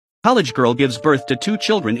College girl gives birth to 2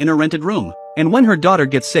 children in a rented room. And when her daughter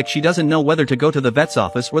gets sick, she doesn't know whether to go to the vet's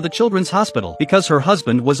office or the children's hospital because her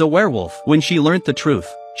husband was a werewolf. When she learnt the truth,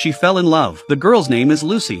 she fell in love. The girl's name is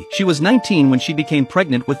Lucy. She was 19 when she became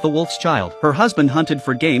pregnant with the wolf's child. Her husband hunted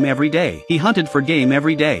for game every day. He hunted for game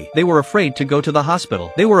every day. They were afraid to go to the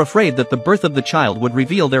hospital. They were afraid that the birth of the child would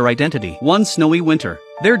reveal their identity. One snowy winter,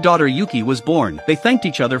 their daughter Yuki was born. They thanked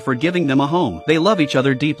each other for giving them a home. They love each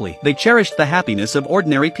other deeply. They cherished the happiness of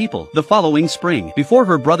ordinary people. The following spring, before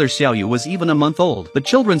her brother Xiaoyu was even a month old, the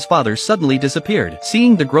children's father suddenly disappeared.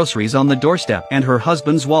 Seeing the groceries on the doorstep and her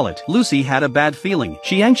husband's wallet, Lucy had a bad feeling.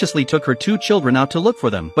 She anxiously took her 2 children out to look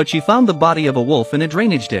for them, but she found the body of a wolf in a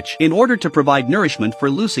drainage ditch. In order to provide nourishment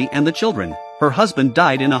for Lucy and the children, her husband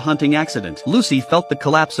died in a hunting accident. Lucy felt the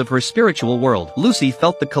collapse of her spiritual world. Lucy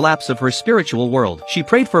felt the collapse of her spiritual world. She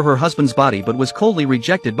prayed for her husband's body but was coldly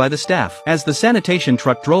rejected by the staff. As the sanitation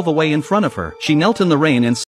truck drove away in front of her, she knelt in the rain and